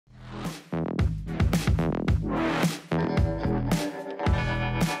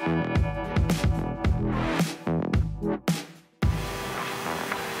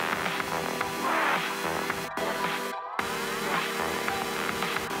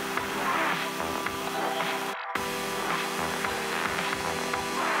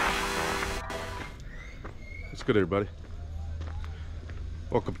What's good, everybody?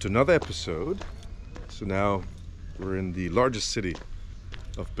 Welcome to another episode. So now we're in the largest city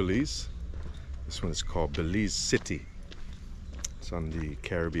of Belize. This one is called Belize City. It's on the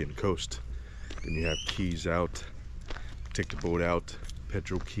Caribbean coast. Then you have keys out. Take the boat out,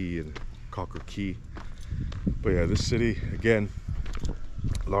 Pedro Key and Cocker Key. But yeah, this city, again,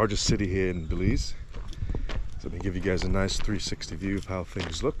 largest city here in Belize. So let me give you guys a nice 360 view of how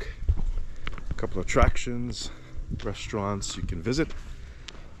things look. A couple of attractions, restaurants you can visit.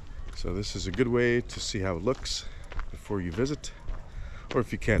 So this is a good way to see how it looks before you visit, or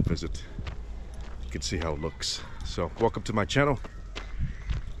if you can't visit, you can see how it looks. So welcome to my channel.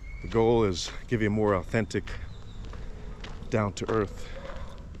 The goal is give you a more authentic, down to earth,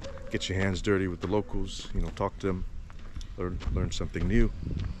 get your hands dirty with the locals, you know, talk to them, learn something new.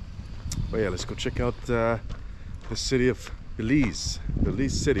 But yeah, let's go check out the city of Belize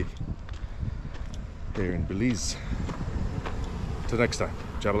City here in Belize. Till next time,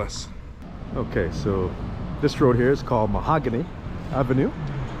 God bless. Okay, so this road here is called Mahogany Avenue.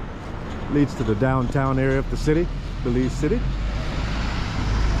 Leads to the downtown area of the city, Belize City.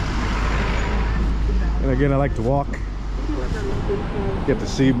 And again, I like to walk, get to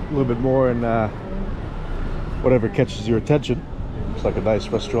see a little bit more, and whatever catches your attention. Looks like a nice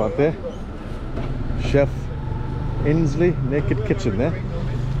restaurant there. Chef Inslee Naked Kitchen there.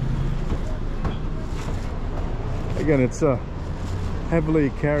 Again, it's a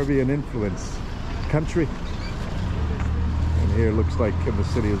heavily Caribbean influenced country, and here it looks like in the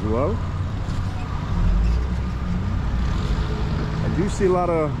city as well. I do see a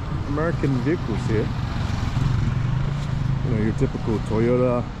lot of American vehicles here. You know, your typical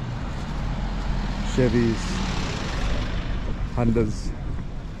Toyota, Chevys, Hondas,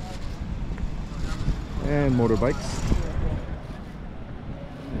 and motorbikes,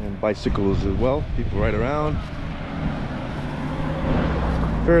 and bicycles as well. People ride around.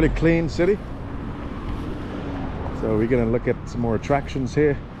 Fairly clean city. So we're gonna look at some more attractions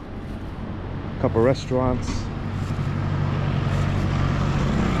here. A couple restaurants.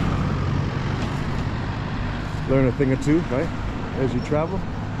 Learn a thing or two, right, as you travel.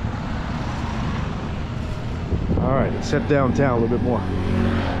 All right, let's head downtown a little bit more.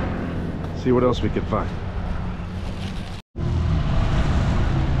 See what else we can find.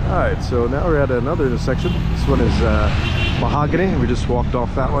 All right, so now we're at another intersection. This one is Mahogany. We just walked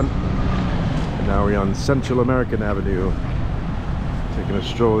off that one, and now we're on Central American Avenue, taking a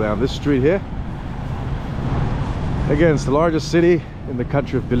stroll down this street here. Again, it's the largest city in the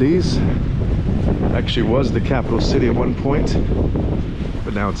country of Belize. Actually was the capital city at one point,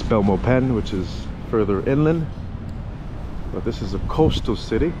 but now it's Belmopan, which is further inland. But this is a coastal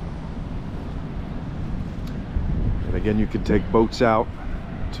city, and again, you can take boats out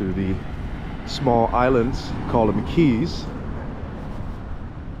to the small islands, call them keys.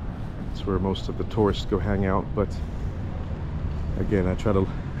 That's where most of the tourists go hang out. But again, I try to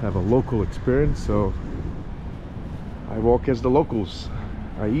have a local experience, so I walk as the locals,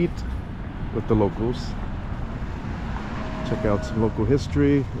 I eat with the locals, check out some local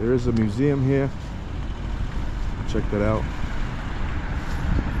history. There is a museum here, check that out.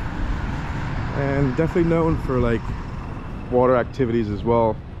 And definitely known for like water activities as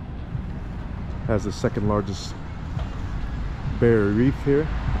well. Has the second largest barrier reef here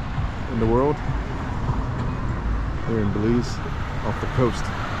in the world, here in Belize, off the coast.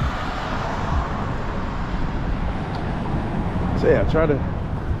 So yeah, try to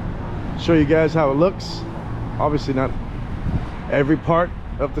show you guys how it looks. Obviously not every part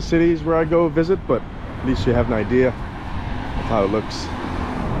of the cities where I go visit, but at least you have an idea of how it looks.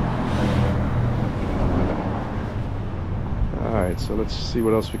 Alright, so let's see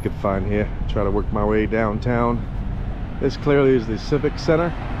what else we can find here. Try to work my way downtown. This clearly is the Civic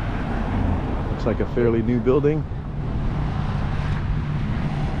Center. Looks like a fairly new building.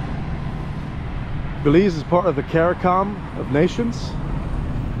 Belize is part of the CARICOM of nations.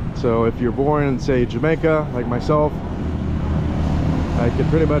 So if you're born in, say, Jamaica, like myself, I can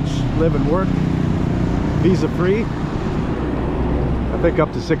pretty much live and work visa free, I think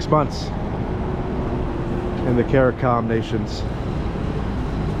up to 6 months in the CARICOM nations.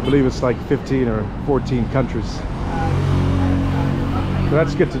 I believe it's like 15 or 14 countries. So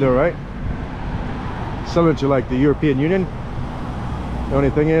that's good to know, right? Similar to like the European Union. The only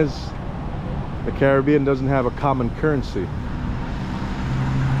thing is, the Caribbean doesn't have a common currency.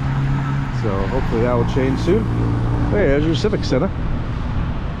 So hopefully that will change soon. Hey, there's your Civic Center.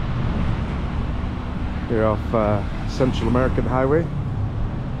 Here off Central American Highway.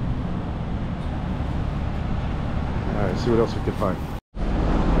 Alright, see what else we can find.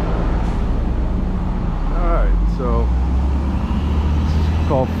 Alright, So it's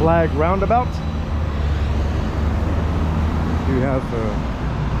called Flag Roundabout. You have a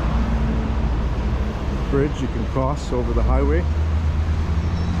bridge you can cross over the highway.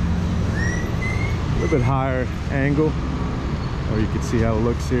 A little bit higher angle, or you can see how it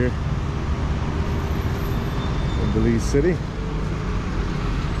looks here in Belize City.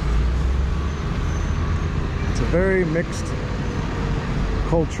 It's a very mixed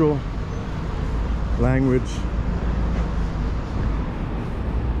cultural language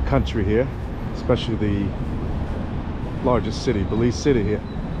country here, especially the largest city, Belize City here.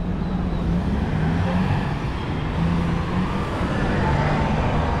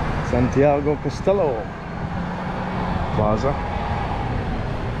 Santiago Castello Plaza.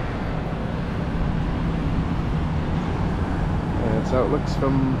 And that's how it looks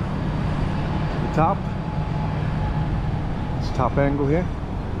from the top. It's top angle here.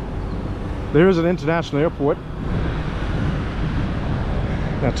 There is an international airport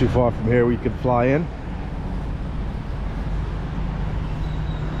not too far from here we could fly in.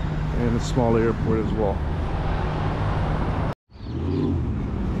 And a small airport as well.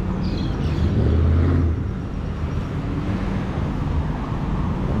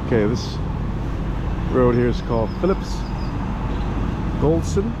 Okay, this road here is called Phillips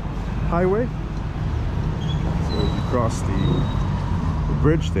Goldson Highway. So if you cross the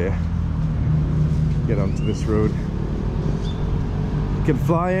bridge there, get onto this road. You can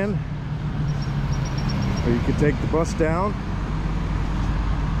fly in, or you can take the bus down.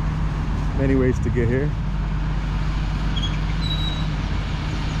 Many ways to get here.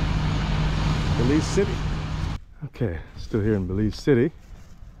 Belize City. Okay, still here in Belize City.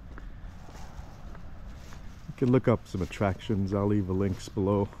 You can look up some attractions. I'll leave the links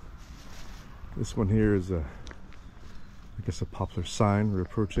below. This one here is I guess a poplar sign we're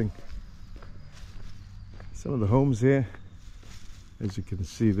approaching. Some of the homes here, as you can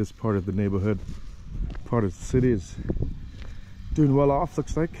see, this part of the neighborhood, part of the city is doing well off,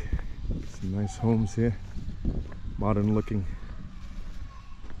 looks like. Some nice homes here, modern looking.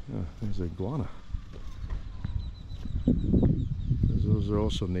 Oh, there's an iguana. Those are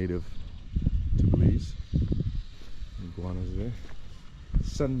also native to Belize. Iguanas there.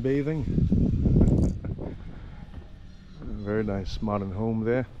 Sunbathing. Very nice modern home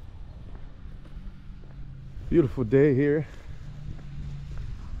there. Beautiful day here.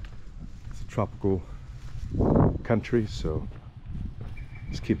 It's a tropical country, so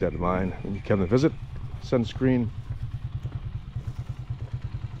just keep that in mind when you come to visit. Sunscreen.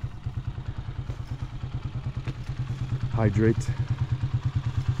 Hydrate.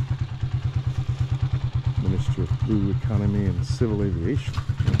 Ministry of Blue Economy and Civil Aviation.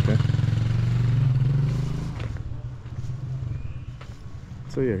 Okay.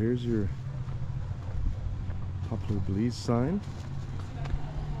 So yeah, here's your Popular Belize sign.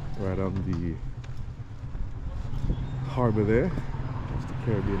 Right on the harbor there. There's the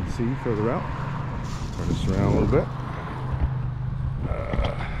Caribbean Sea further out. Turn this around a little bit.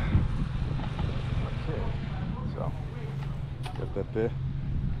 Okay, so got that there.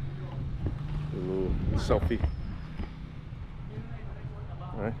 A little selfie.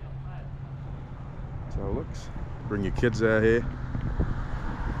 Alright. That's how it looks. Bring your kids out here.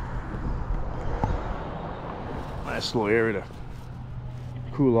 Nice little area to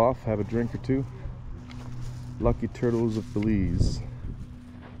cool off, have a drink or two. Lucky Turtles of Belize.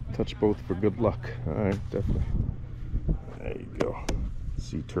 Touch both for good luck. Alright, definitely. There you go.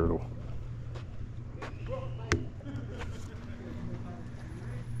 Sea turtle.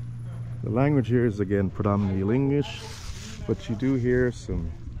 The language here is again predominantly English, but you do hear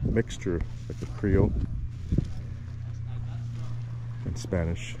some mixture, like a Creole and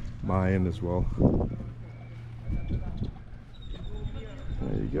Spanish, Mayan as well.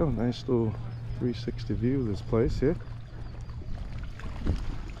 There you go, nice little 360 view of this place here.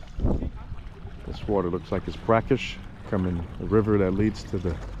 This water looks like it's brackish, coming a river that leads to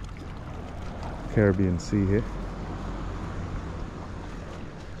the Caribbean Sea here.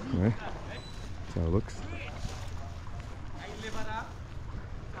 Alright, that's how it looks.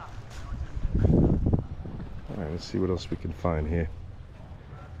 Alright, let's see what else we can find here.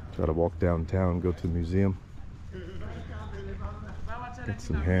 Try to walk downtown, go to the museum. Got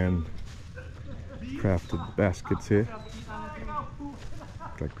some hand crafted baskets here.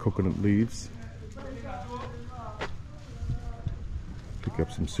 Like coconut leaves. Pick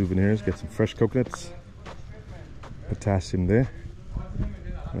up some souvenirs, get some fresh coconuts. Potassium there.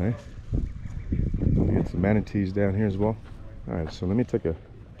 Alright. Get some manatees down here as well. Alright, so let me take a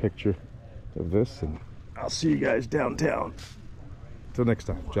picture of this and I'll see you guys downtown. Till next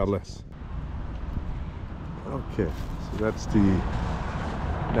time, God bless. Okay, so that's the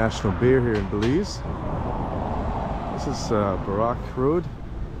national beer here in Belize. This is Barrack Road.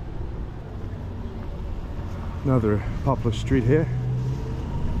 Another popular street here.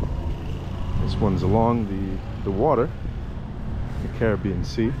 This one's along the water, the Caribbean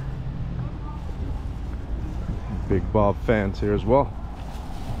Sea. Big Bob fans here as well.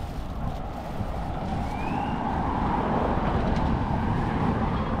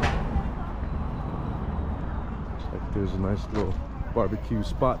 Looks like there's a nice little barbecue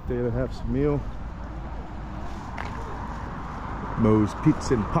spot there to have some meal. Moe's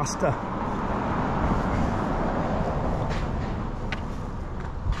Pizza and Pasta.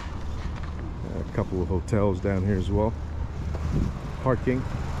 A couple of hotels down here as well. Parking.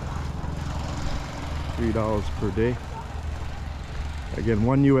 $3 per day. Again,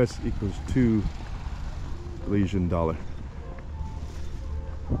 $1 US equals 2 Belizean dollar.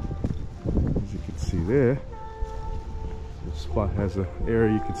 As you can see there, this spot has an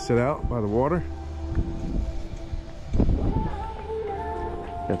area you can sit out by the water.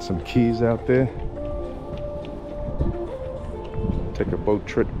 Got some keys out there. Take a boat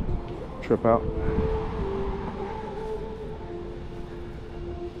trip out.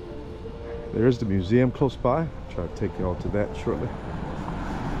 There's the museum close by. Try to take you all to that shortly.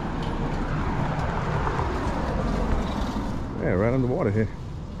 Yeah, right on the water here.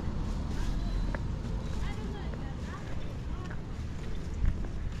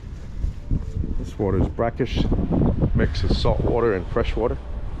 This water is brackish, mix of salt water and fresh water.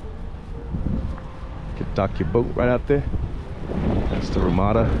 You can dock your boat right out there. That's the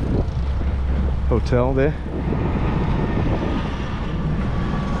Ramada hotel there.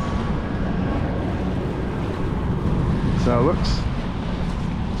 That's how it looks.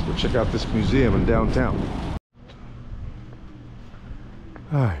 Let's go check out this museum in downtown.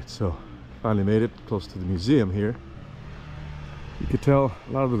 Alright, so finally made it close to the museum here. You can tell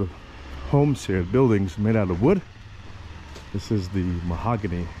a lot of the homes here, buildings made out of wood. This is the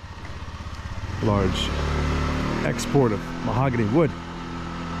Mahogany, large export of mahogany wood.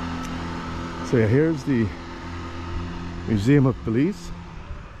 So yeah, here's the Museum of Belize.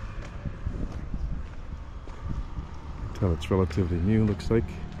 Tell it's relatively new, looks like.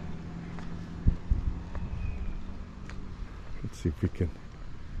 Let's see if we can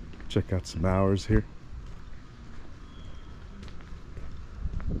check out some hours here.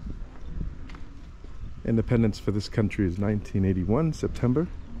 Independence for this country is 1981, September.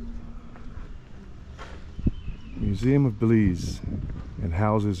 Museum of Belize and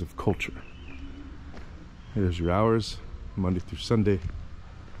Houses of Culture. Here's your hours, Monday through Sunday,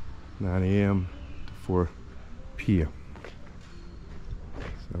 9 a.m. to 4 p.m.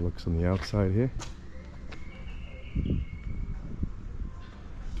 So that looks on the outside here.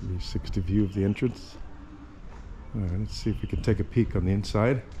 360 view of the entrance. All right, let's see if we can take a peek on the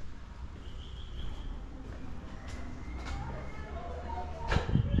inside.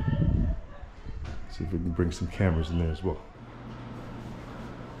 See if we can bring some cameras in there as well.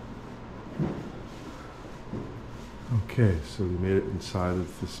 Okay, so we made it inside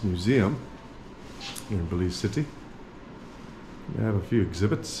of this museum here in Belize City. We have a few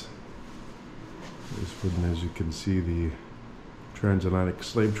exhibits. This one, as you can see, the transatlantic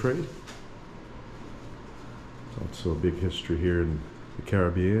slave trade. There's also a big history here in the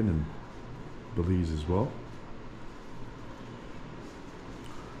Caribbean and Belize as well.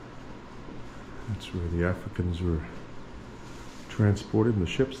 That's where the Africans were transported in the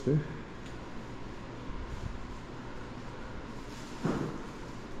ships there.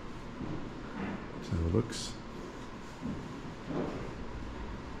 That's how it looks.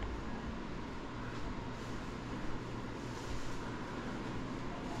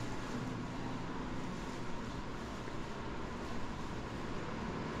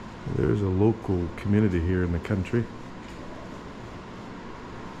 There's a local community here in the country.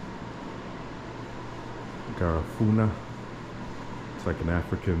 Garifuna. It's like an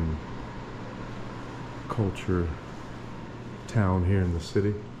African culture town here in the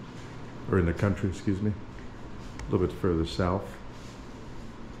city, or in the country, excuse me. A little bit further south.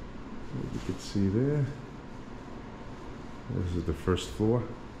 You can see there. This is the first floor.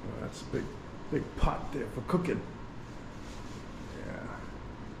 Oh, that's a big pot there for cooking. Yeah.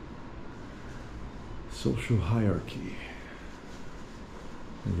 Social hierarchy.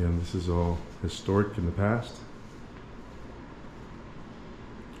 Again, this is all historic in the past.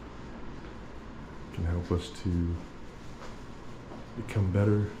 It can help us to become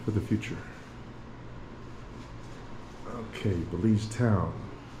better for the future. Okay, Belize town.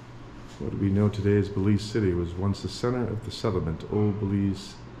 What do we know today is Belize City was once the center of the settlement. Old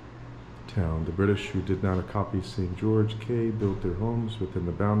Belize town. The British, who did not copy St. George Quay, built their homes within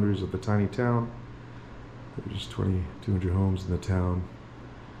the boundaries of the tiny town. There were just 2,200 homes in the town,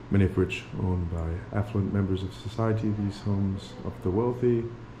 many of which owned by affluent members of society. These homes of the wealthy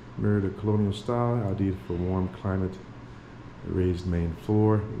mirrored a colonial style, ideal for warm climate. A raised main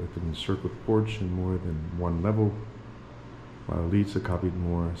floor with an encircled porch and more than one level. While elites copied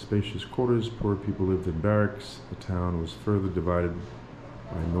more spacious quarters, poor people lived in barracks. The town was further divided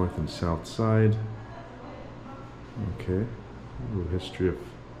by north and south side. Okay, a little history of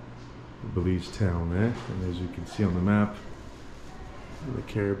Belize town there. And as you can see on the map, the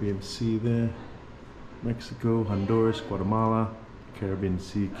Caribbean Sea there. Mexico, Honduras, Guatemala, Caribbean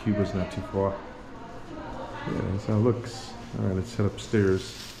Sea, Cuba's not too far. Yeah, that's how it looks. Alright, let's head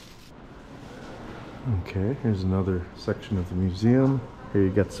upstairs. Okay, here's another section of the museum. Here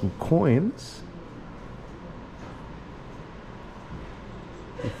you got some coins.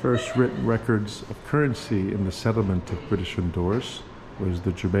 The first written records of currency in the settlement of British Honduras was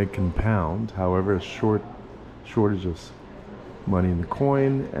the Jamaican pound. However, a shortage of money in the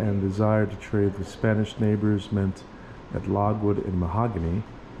coin and desire to trade with Spanish neighbors meant that logwood and mahogany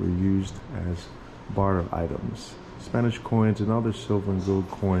were used as barter items. Spanish coins and other silver and gold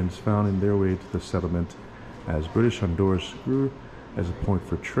coins found their way to the settlement as British Honduras grew as a point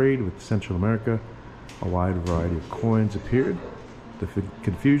for trade with Central America. A wide variety of coins appeared. The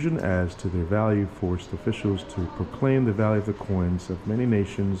confusion as to their value forced officials to proclaim the value of the coins of many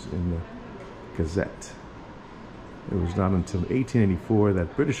nations in the Gazette. It was not until 1884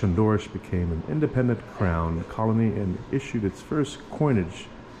 that British Honduras became an independent crown colony and issued its first coinage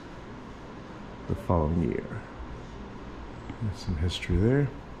the following year. There's some history there.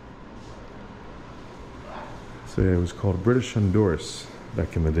 So yeah, it was called British Honduras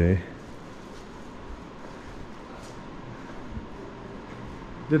back in the day.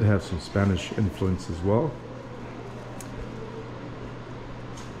 It did have some Spanish influence as well.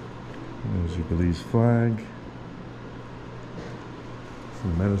 There's your Belize flag.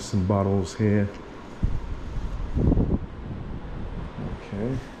 Some medicine bottles here.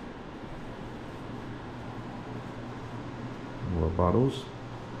 Okay. More bottles.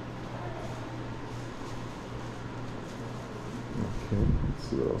 Okay, let's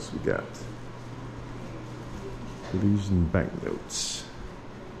see what else we got. Belizean banknotes.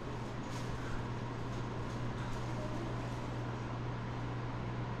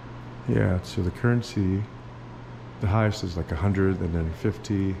 Yeah, so the currency, the highest is like 100, and then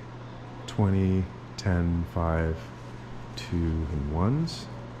 50, 20, 10, 5, 2, and 1s.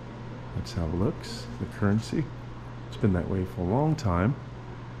 That's how it looks, the currency. It's been that way for a long time.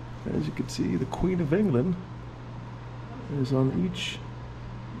 As you can see, the Queen of England is on each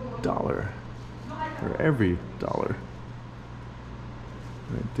dollar, or every dollar.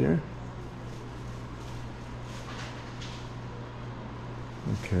 Right there.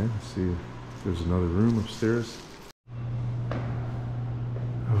 Okay, let's see if there's another room upstairs.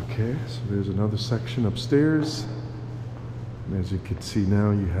 Okay, so there's another section upstairs. And as you can see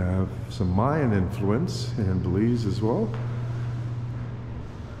now, you have some Mayan influence in Belize as well.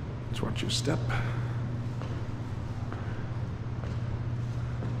 Let's watch your step.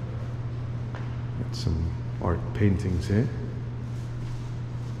 Got some art paintings here.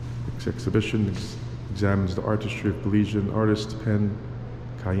 This exhibition examines the artistry of Belizean artist Pen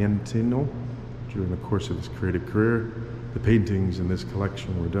Cayentino during the course of his creative career. The paintings in this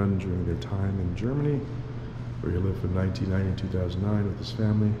collection were done during their time in Germany, where he lived from 1990 to 2009 with his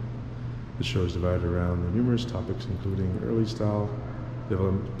family. The show is divided around the numerous topics, including early style,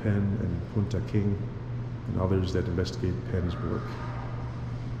 development of Pen and Punta King, and others that investigate Pen's work.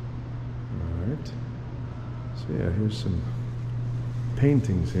 Alright, so yeah, here's some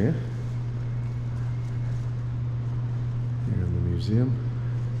paintings here in the museum.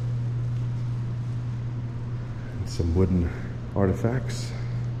 Some wooden artifacts.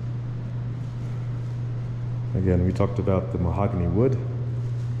 Again, we talked about the mahogany wood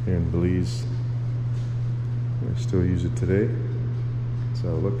here in Belize. We still use it today. That's how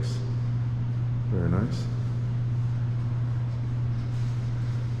it looks. Very nice.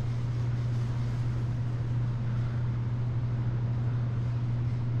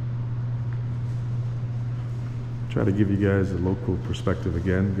 Try to give you guys a local perspective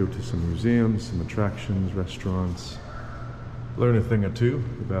again. Go to some museums, some attractions, restaurants. Learn a thing or two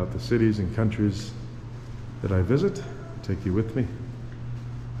about the cities and countries that I visit. Take you with me.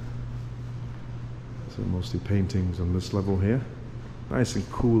 So mostly paintings on this level here. Nice and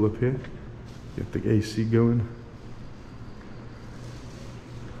cool up here. Get the AC going.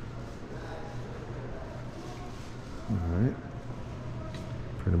 Alright.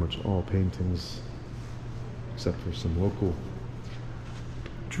 Pretty much much all paintings except for some local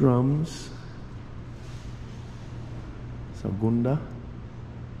drums. Sagunda,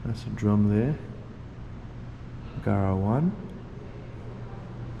 that's a drum there. Garawan,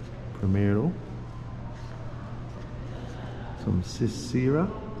 Primero, some Sisira,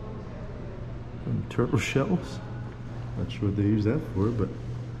 and turtle shells. Not sure what they use that for, but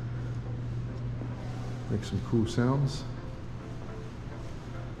make some cool sounds.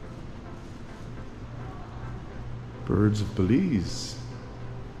 Birds of Belize.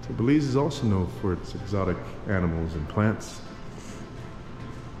 So Belize is also known for its exotic animals and plants.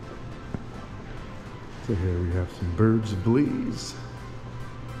 So here we have some birds of Belize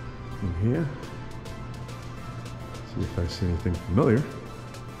in here. See if I see anything familiar.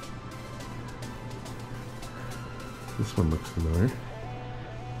 This one looks familiar.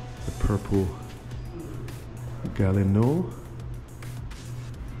 The purple Galeno.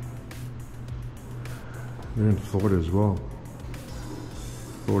 They're in Florida as well.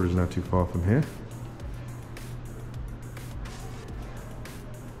 Florida's not too far from here.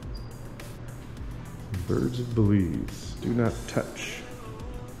 Birds of Belize. Do not touch.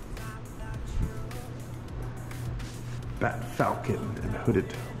 Bat falcon and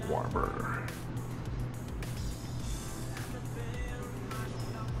hooded warbler.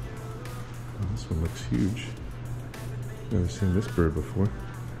 Oh, this one looks huge. Never seen this bird before.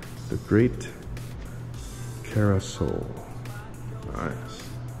 The great Carousel. Nice.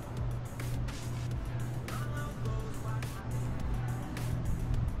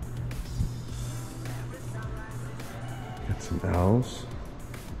 Got some owls.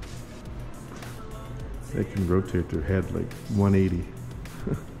 They can rotate their head like 180.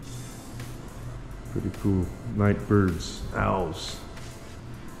 Pretty cool. Night birds, owls.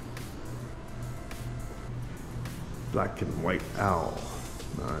 Black and white owl.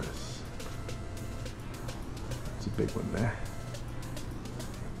 Nice. It's a big one there.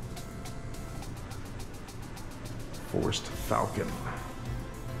 Forest falcon.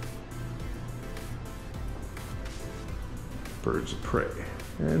 Birds of prey.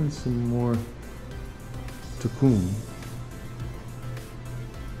 And some more tukum.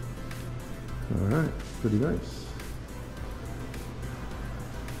 Alright, pretty nice.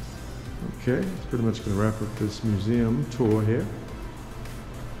 Okay, it's pretty much going to wrap up this museum tour here.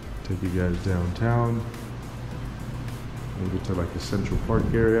 Take you guys downtown. Maybe to like the Central Park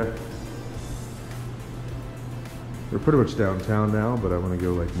area. We're pretty much downtown now, but I want to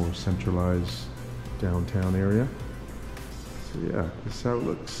go like more centralized downtown area. So yeah, this is how it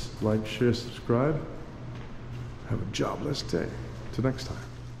looks. Like, share, subscribe. Have a jobless day. Till next time.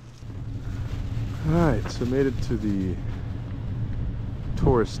 Alright, so made it to the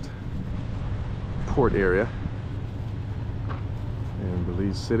tourist port area in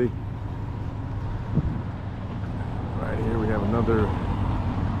Belize City. Right here we have another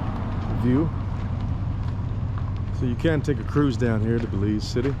view. So you can take a cruise down here to Belize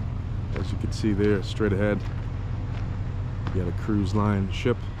City. As you can see there, straight ahead, you got a cruise line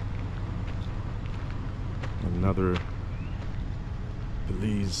ship. Another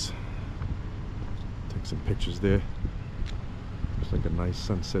Belize. Take some pictures there. Looks like a nice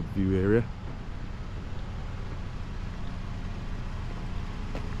sunset view area.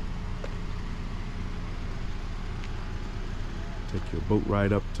 Take your boat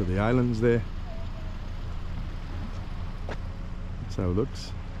ride up to the islands there. That's how it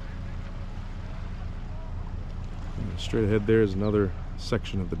looks. And straight ahead there is another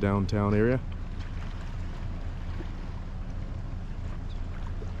section of the downtown area.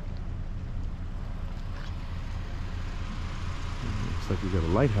 Looks like we got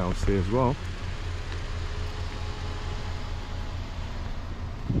a lighthouse there as well.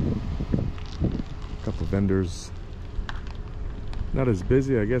 A couple of vendors. Not as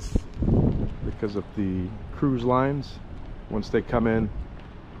busy, I guess, because of the cruise lines. Once they come in,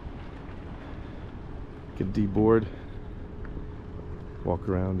 get deboard, walk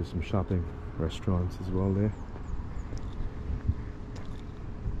around, do some shopping, restaurants as well there.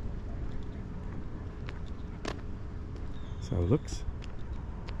 That's how it looks.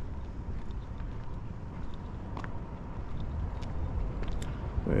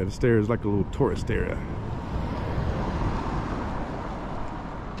 Yeah, this area is like a little tourist area.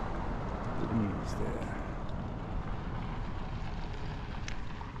 There.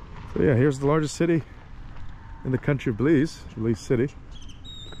 So yeah, here's the largest city in the country of Belize, Belize City.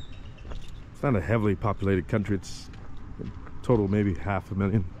 It's not a heavily populated country, it's total maybe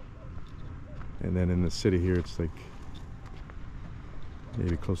 500,000. And then in the city here, it's like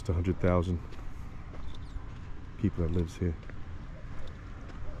maybe close to 100,000 people that lives here.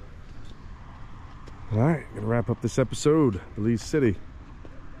 All right, gonna wrap up this episode. Belize City.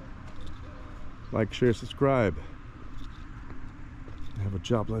 Like, share, subscribe. Have a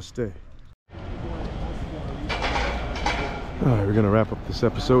jobless day. All right, we're gonna wrap up this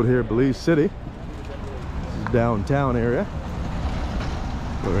episode here, Belize City. This is downtown area.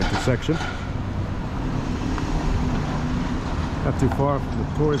 Little intersection. Not too far from the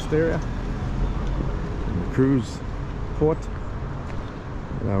tourist area. And the cruise port.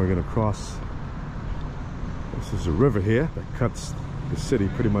 Now we're gonna cross. This is a river here that cuts the city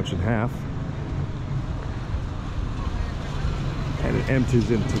pretty much in half. And it empties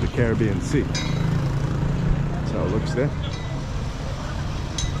into the Caribbean Sea. That's how it looks there.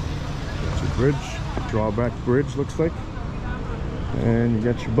 Got your bridge, drawback bridge looks like. And you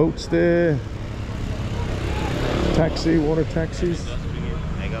got your boats there. Taxi, water taxis.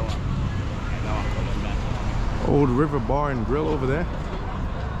 Old River Bar and Grill over there.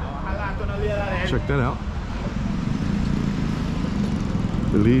 Check that out.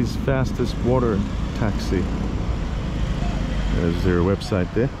 Belize fastest water taxi. There's their website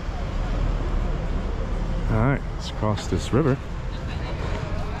there. Alright, let's cross this river.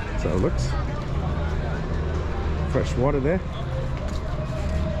 That's how it looks. Fresh water there.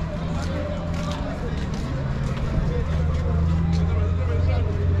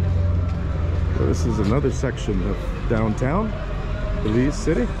 So this is another section of downtown Belize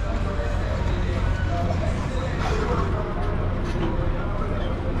City.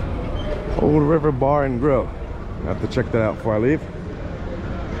 Old River Bar and Grill. I have to check that out before I leave.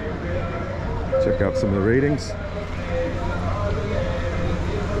 Check out some of the ratings. Right.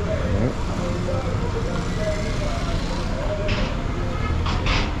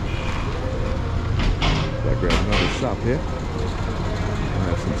 I grab another shop here. I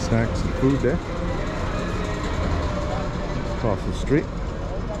have some snacks and food there. Across the street.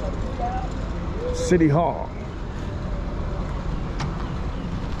 City Hall.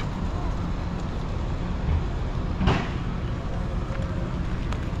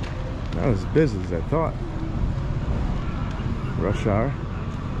 Not as busy as I thought. Rush hour.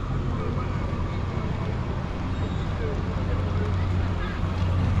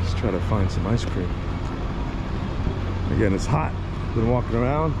 Let's try to find some ice cream. Again, it's hot. Been walking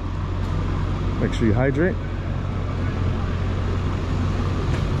around. Make sure you hydrate.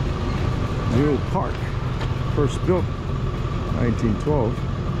 Mule Park. First built 1912.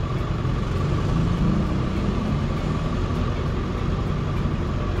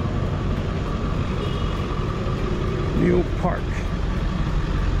 Mule Park.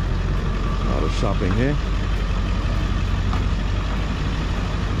 A lot of shopping here.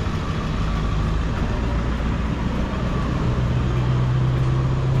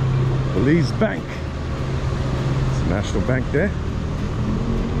 Belize Bank. It's a national bank there.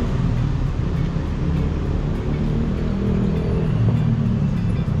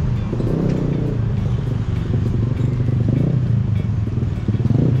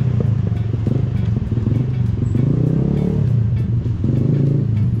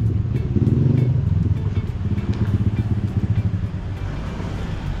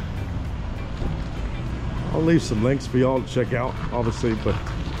 I'll leave some links for y'all to check out, obviously, but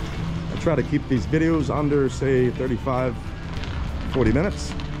I try to keep these videos under, say, 35, 40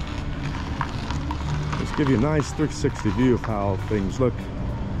 minutes. Just give you a nice 360 view of how things look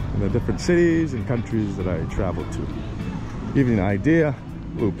in the different cities and countries that I travel to. Give you an idea, a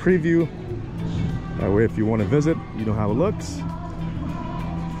little preview. That way, if you want to visit, you know how it looks.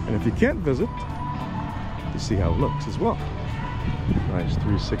 And if you can't visit, you see how it looks as well. Nice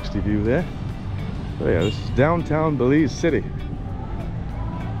 360 view there. So yeah, this is downtown Belize City.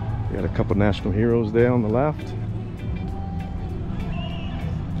 We got a couple national heroes there on the left.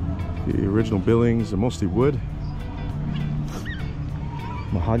 The original buildings are mostly wood.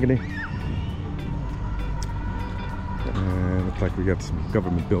 Mahogany. And looks like we got some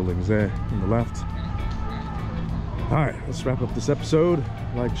government buildings there on the left. Alright, let's wrap up this episode.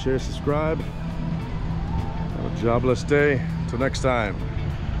 Like, share, subscribe. Have a jobless day. Until next time.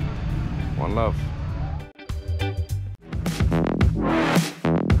 One love.